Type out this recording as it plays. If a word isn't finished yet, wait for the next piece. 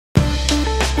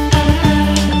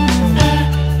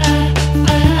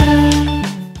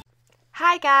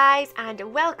guys, and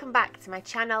welcome back to my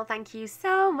channel. Thank you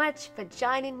so much for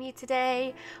joining me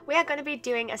today. We are going to be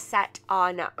doing a set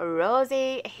on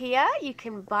Rosie here. You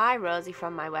can buy Rosie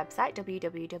from my website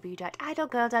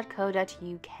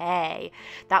www.idlegirl.co.uk.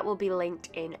 That will be linked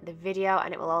in the video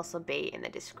and it will also be in the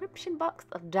description box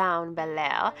down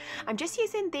below. I'm just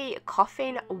using the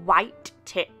coffin white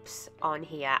tips on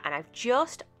here and I've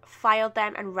just filed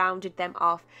them and rounded them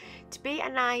off to be a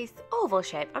nice oval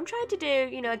shape. I'm trying to do,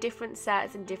 you know, different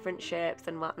sets and different shapes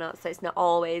and whatnot, so it's not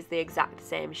always the exact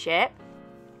same shape.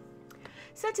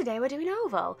 So today we're doing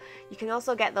oval. You can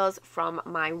also get those from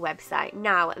my website.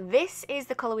 Now, this is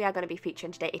the colour we are going to be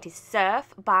featuring today. It is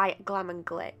Surf by GLAM and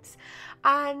GLITS.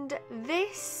 And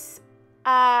this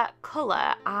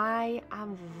colour I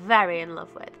am very in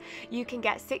love with. You can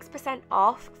get 6%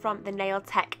 off from the Nail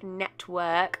Tech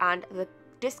Network, and the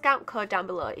discount code down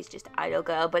below is just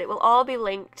IdleGirl, but it will all be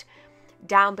linked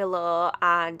down below,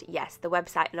 and yes, the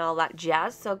website and all that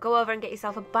jazz. So go over and get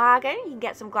yourself a bargain. You can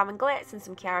get some GLAM and GLITS and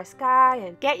some Kiara Sky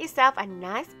and get yourself a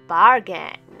nice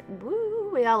bargain.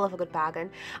 Woo, we all love a good bargain.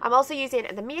 I'm also using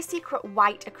the Mia Secret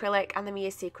white acrylic and the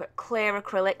Mia Secret clear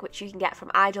acrylic, which you can get from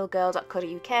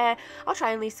idlegirl.co.uk. I'll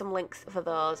try and leave some links for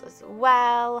those as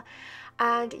well.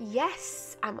 And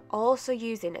yes, I'm also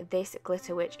using this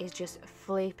glitter, which is just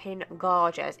flipping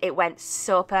gorgeous. It went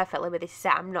so perfectly with this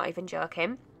set, I'm not even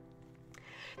joking.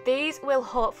 These will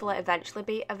hopefully eventually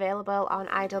be available on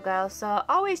IdleGirl, so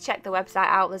always check the website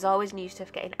out. There's always new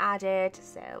stuff getting added,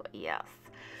 so yes.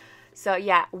 So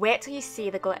yeah, wait till you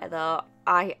see the glitter though.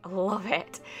 I love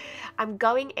it. I'm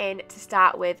going in to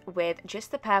start with just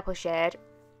the purple shade.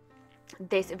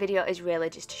 This video is really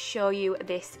just to show you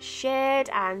this shade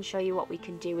and show you what we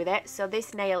can do with it. So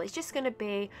this nail is just going to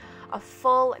be a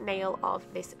full nail of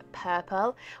this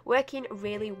purple, working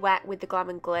really wet with the GLAM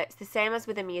and GLITS, the same as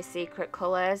with the Mia Secret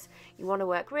colours. You want to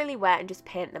work really wet and just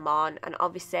paint them on, and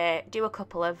obviously do a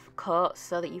couple of coats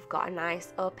so that you've got a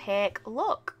nice opaque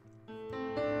look.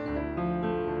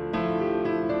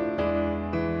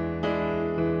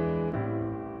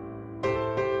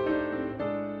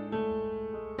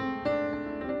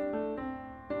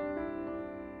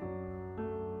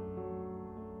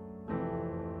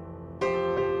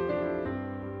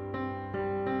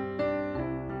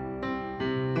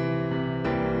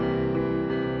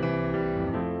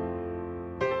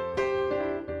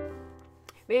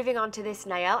 Moving on to this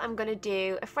nail, I'm going to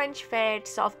do a French fade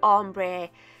sort of ombre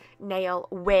nail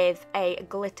with a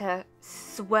glitter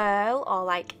swirl or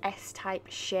like S-type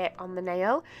shape on the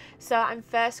nail. So I'm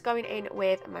first going in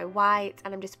with my white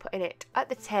and I'm just putting it at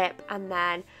the tip and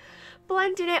then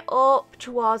blending it up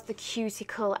towards the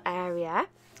cuticle area.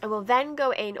 I will then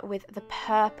go in with the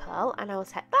purple and I will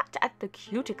set that at the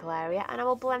cuticle area and I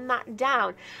will blend that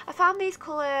down. I found these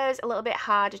colours a little bit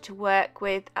harder to work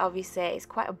with. Obviously it's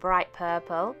quite a bright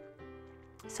purple,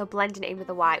 so blending it in with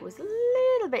the white was a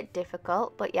little bit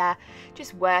difficult, but yeah,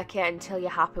 just work it until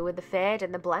you're happy with the fade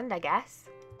and the blend, I guess.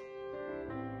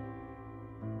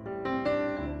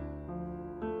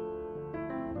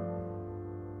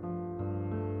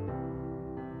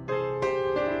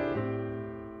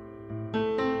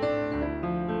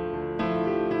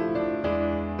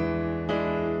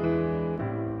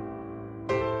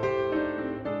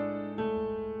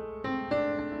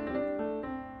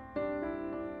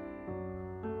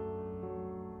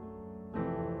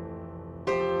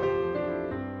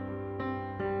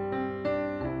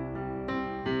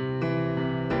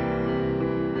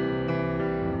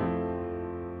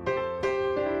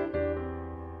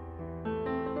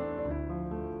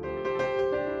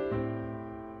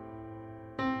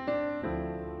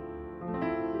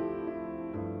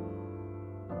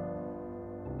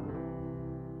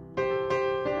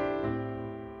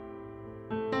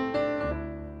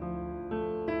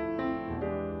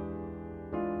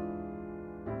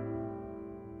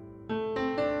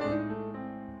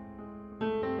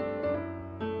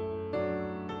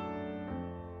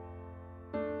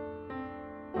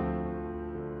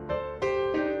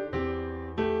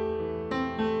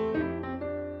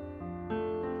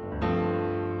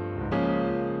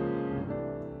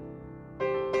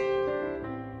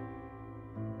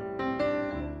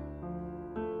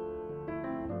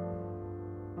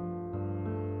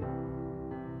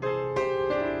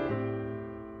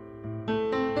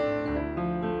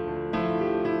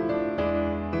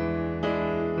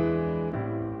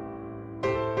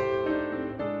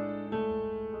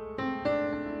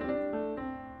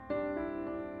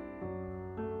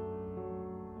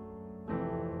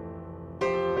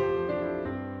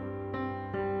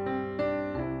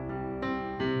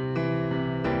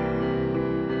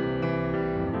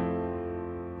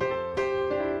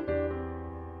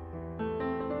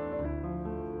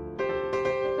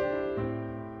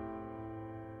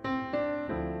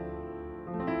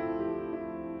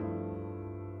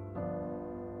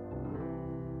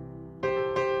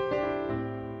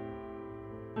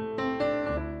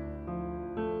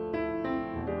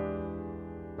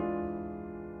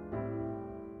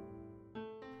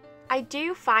 I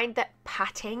do find that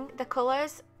patting the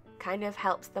colours kind of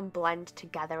helps them blend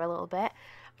together a little bit.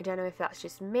 I don't know if that's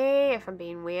just me, if I'm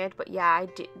being weird, but yeah, I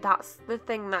do. That's the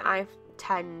thing that I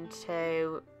tend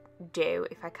to do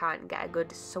if I can't get a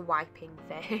good swiping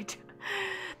vid.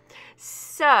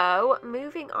 So,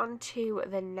 moving on to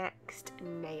the next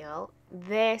nail.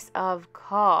 This, of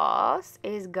course,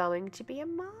 is going to be a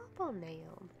marble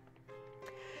nail.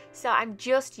 So I'm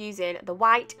just using the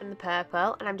white and the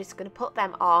purple, and I'm just going to put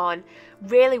them on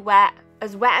really wet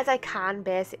as I can,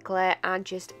 basically, and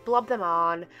just blob them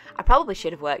on. I probably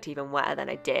should have worked even wetter than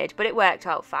I did, but it worked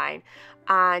out fine.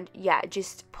 And yeah,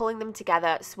 just pulling them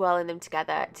together, swirling them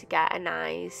together to get a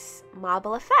nice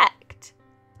marble effect.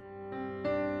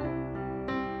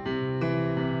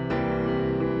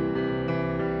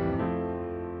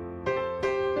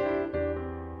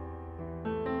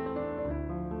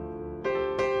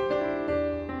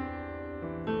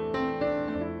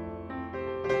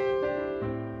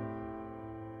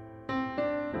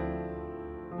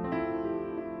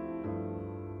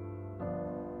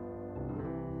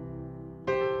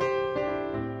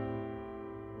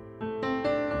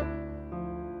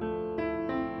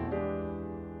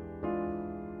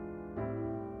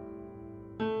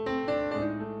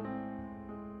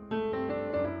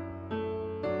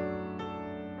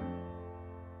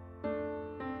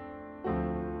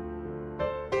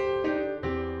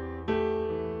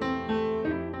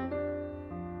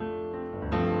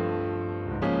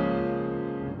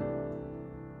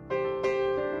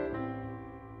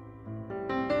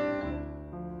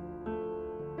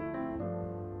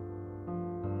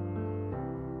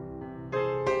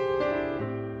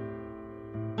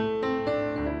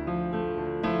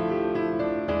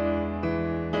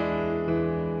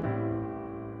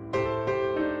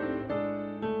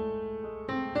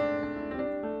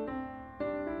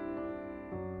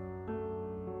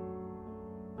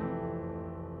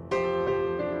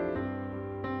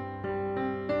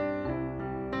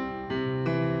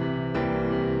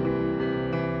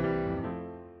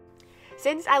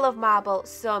 Since I love marble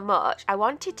so much, I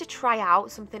wanted to try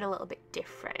out something a little bit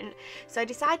different. So I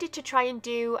decided to try and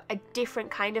do a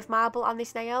different kind of marble on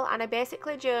this nail, and I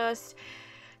basically just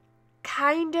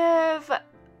kind of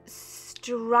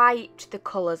striped the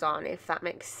colours on, if that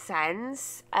makes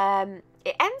sense.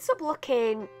 It ends up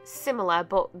looking similar,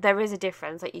 but there is a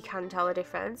difference, like you can tell a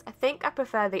difference. I think I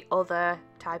prefer the other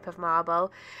type of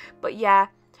marble, but yeah,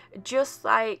 just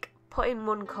like putting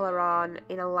one colour on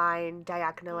in a line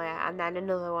diagonally and then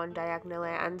another one diagonally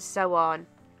and so on,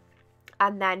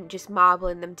 and then just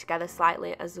marbling them together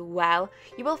slightly as well.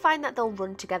 You will find that they'll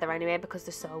run together anyway because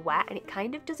they're so wet, and it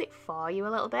kind of does it for you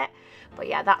a little bit. But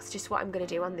yeah, that's just what I'm going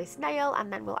to do on this nail,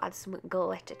 and then we'll add some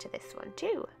glitter to this one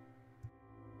too.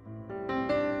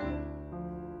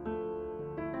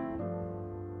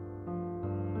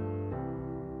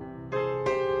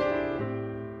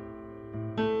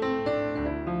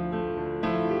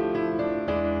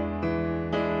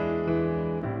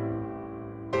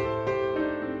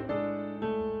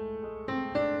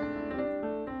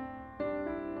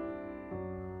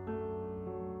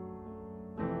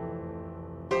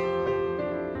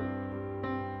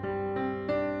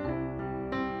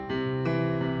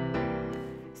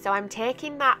 So I'm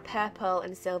taking that purple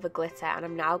and silver glitter and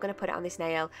I'm now going to put it on this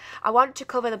nail. I want to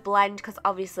cover the blend because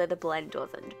obviously the blend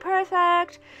wasn't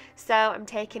perfect. So I'm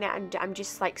taking it and I'm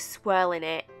just like swirling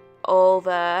it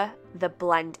over the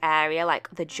blend area, like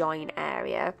the join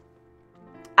area.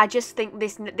 I just think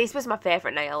this was my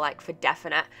favourite nail, like for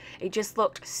definite. It just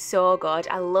looked so good.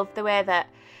 I love the way that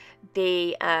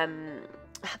the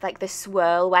like the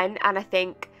swirl went, and I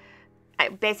think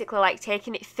basically like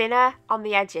taking it thinner on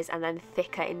the edges and then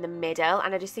thicker in the middle,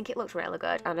 and I just think it looked really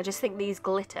good, and I just think these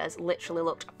glitters literally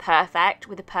looked perfect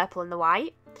with the purple and the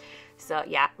white. So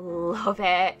yeah, love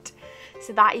it.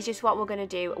 So that is just what we're going to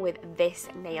do with this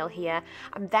nail here.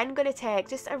 I'm then going to take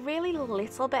just a really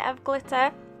little bit of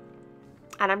glitter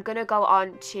and I'm going to go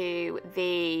on to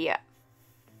the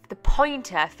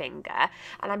pointer finger,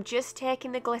 and I'm just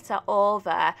taking the glitter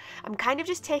over. I'm kind of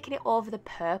just taking it over the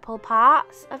purple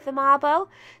parts of the marble,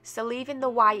 so leaving the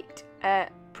white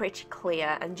pretty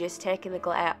clear and just taking the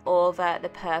glitter over the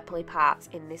purpley parts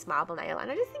in this marble nail, and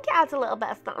I just think it adds a little bit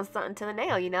of something to the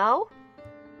nail, you know.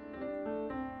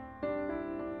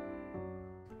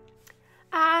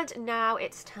 And now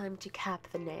it's time to cap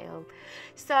the nail.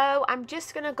 So I'm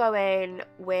just going to go in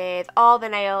with all the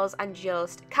nails and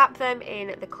just cap them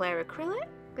in the clear acrylic.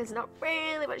 There's not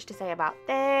really much to say about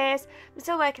this. I'm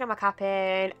still working on my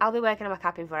capping. I'll be working on my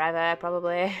capping forever,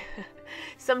 probably.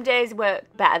 Some days work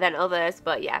better than others,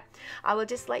 but yeah. I will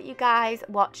just let you guys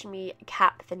watch me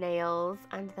cap the nails,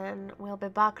 and then we'll be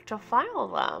back to file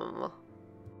them.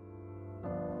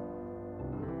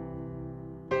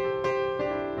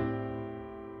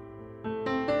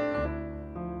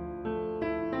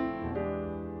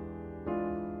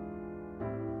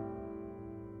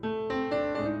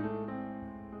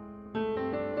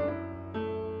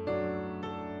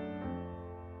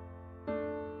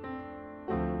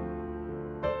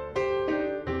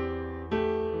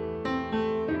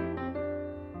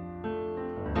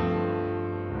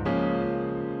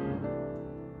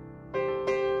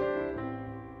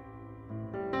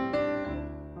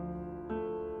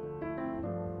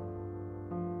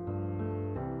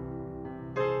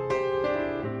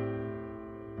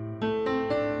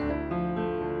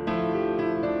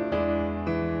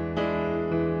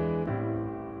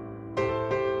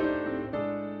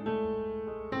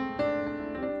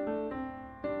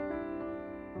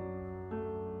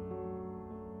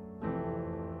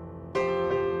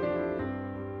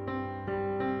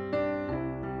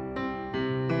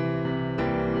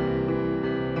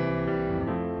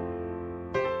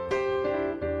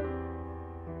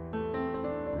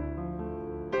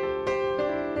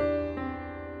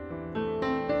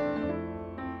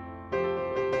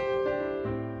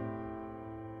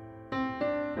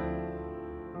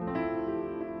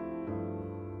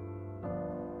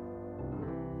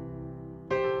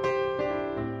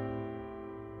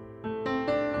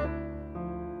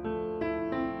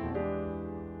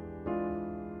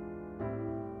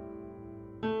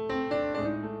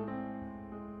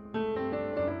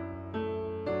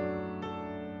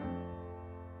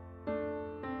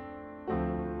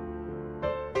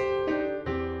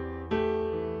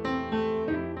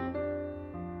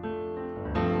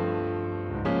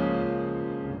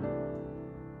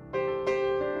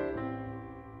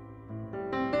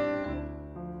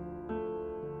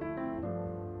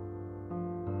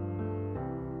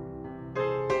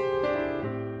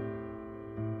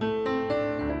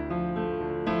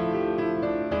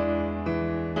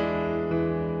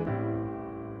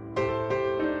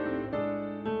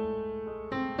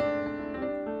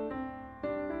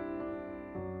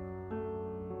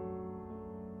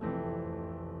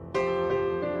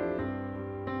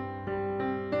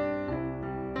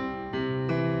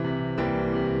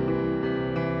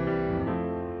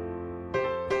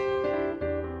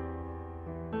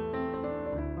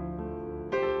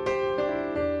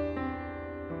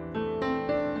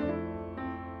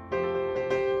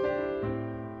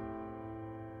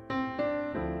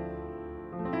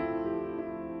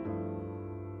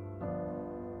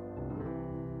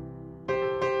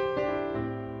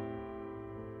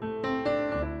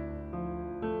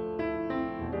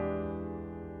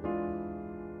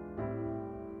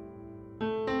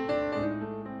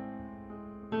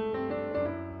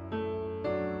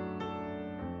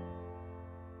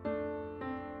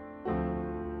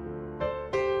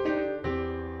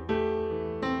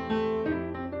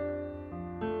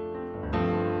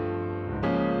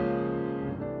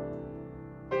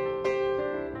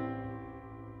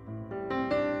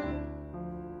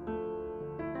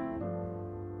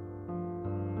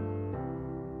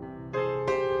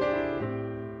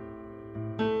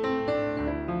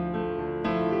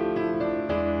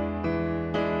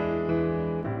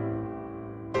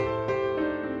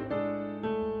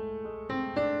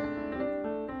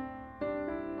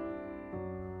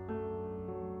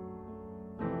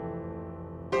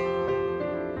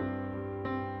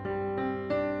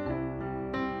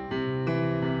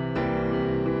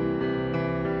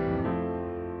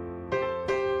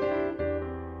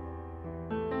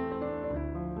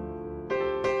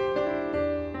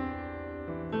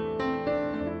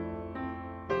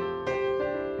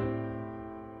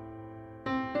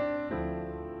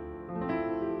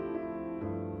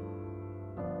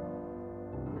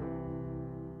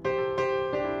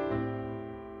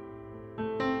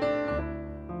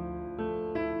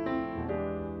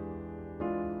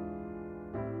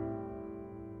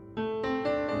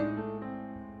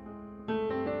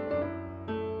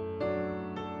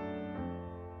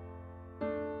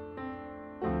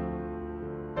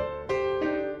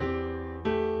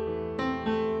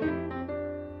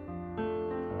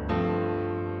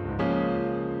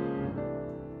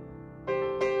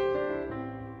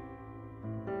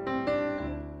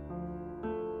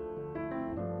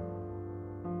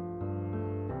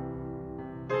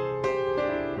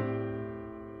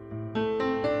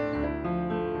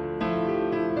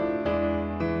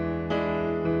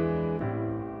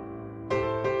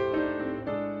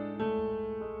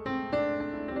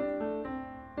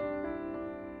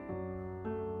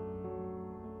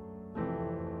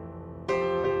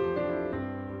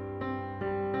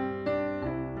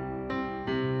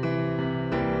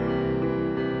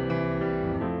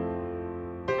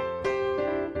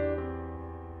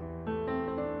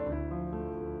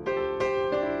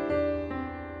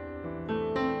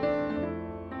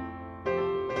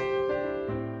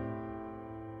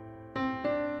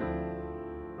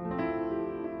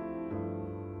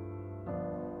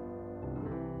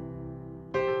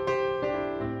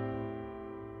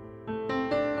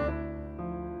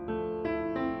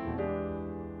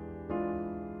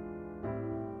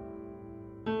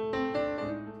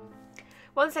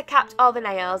 Once I capped all the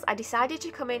nails, I decided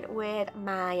to come in with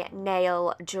my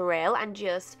nail drill and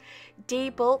just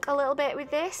debulk a little bit with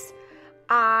this.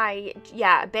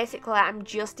 Basically I'm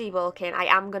just debulking. I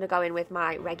am going to go in with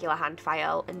my regular hand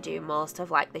file and do most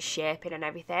of like the shaping and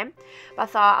everything. But I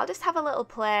thought I'll just have a little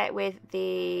play with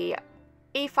the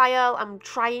e-file. I'm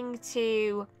trying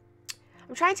to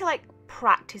like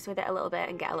practice with it a little bit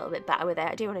and get a little bit better with it.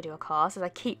 I do want to do a course, as I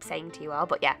keep saying to you all,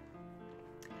 but yeah.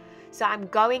 So I'm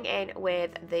going in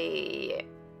with the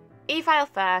e-file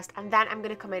first, and then I'm going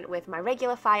to come in with my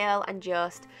regular file and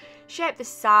just shape the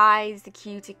sides, the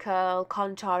cuticle,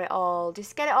 contour it all,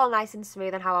 just get it all nice and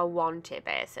smooth and how I want it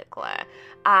basically.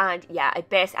 And yeah,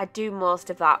 I do most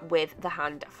of that with the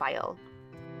hand file.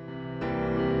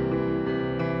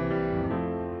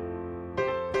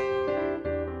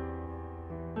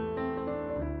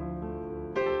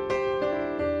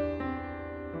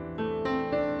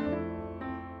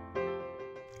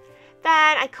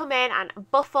 Then I come in and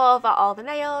buff over all the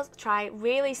nails, try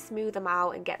really smooth them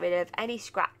out and get rid of any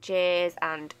scratches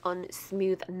and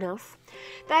unsmoothness.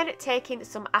 Then taking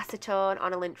some acetone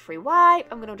on a lint-free wipe,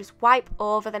 I'm going to just wipe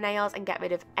over the nails and get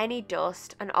rid of any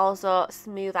dust and also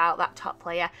smooth out that top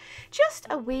layer just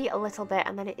a little bit,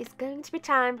 and then it is going to be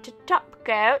time to top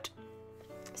coat.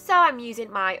 So I'm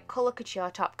using my Colour Couture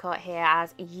top coat here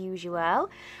as usual,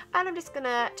 and I'm just going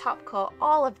to top coat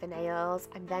all of the nails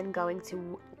and then going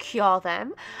to cure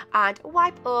them and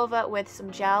wipe over with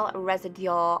some gel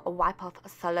residue wipe off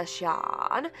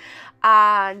solution,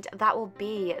 and that will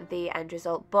be the end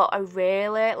result. But I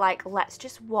really let's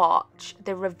just watch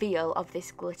the reveal of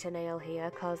this glitter nail here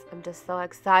because I'm just so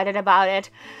excited about it.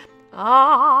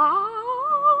 I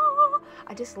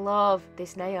just love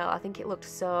this nail. I think it looked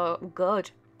so good.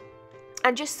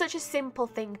 And just such a simple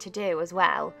thing to do as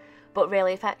well, but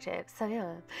really effective. So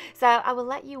yeah. So I will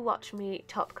let you watch me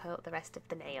top coat the rest of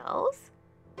the nails.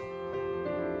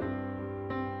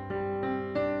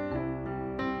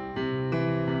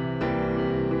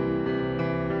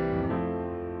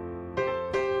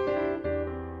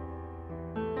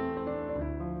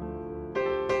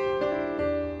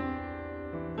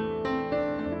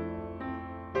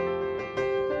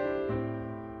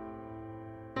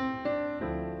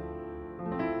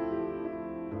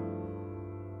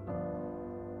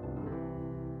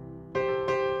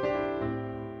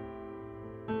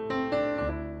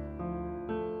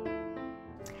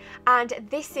 And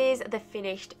this is the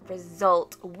finished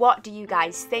result. What do you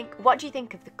guys think? What do you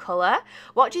think of the colour?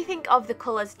 What do you think of the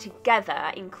colours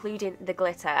together, including the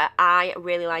glitter? I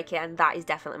really like it, and that is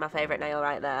definitely my favourite nail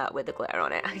right there with the glitter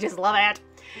on it. I just love it.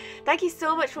 Thank you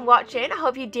so much for watching. I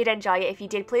hope you did enjoy it. If you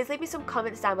did, please leave me some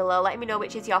comments down below. Let me know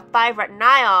which is your favourite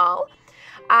nail.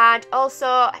 And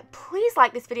also, please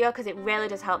like this video because it really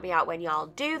does help me out when y'all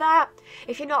do that.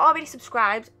 If you're not already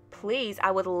subscribed, please, I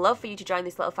would love for you to join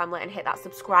this little family and hit that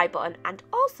subscribe button and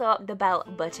also the bell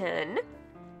button.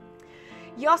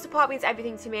 Your support means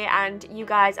everything to me, and you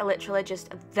guys are literally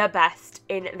just the best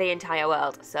in the entire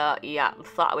world. So yeah, I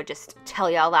thought I would just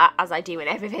tell y'all that, as I do in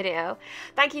every video.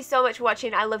 Thank you so much for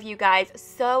watching. I love you guys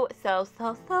so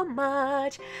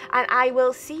much, and I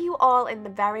will see you all in the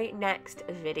very next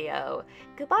video.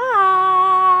 Goodbye.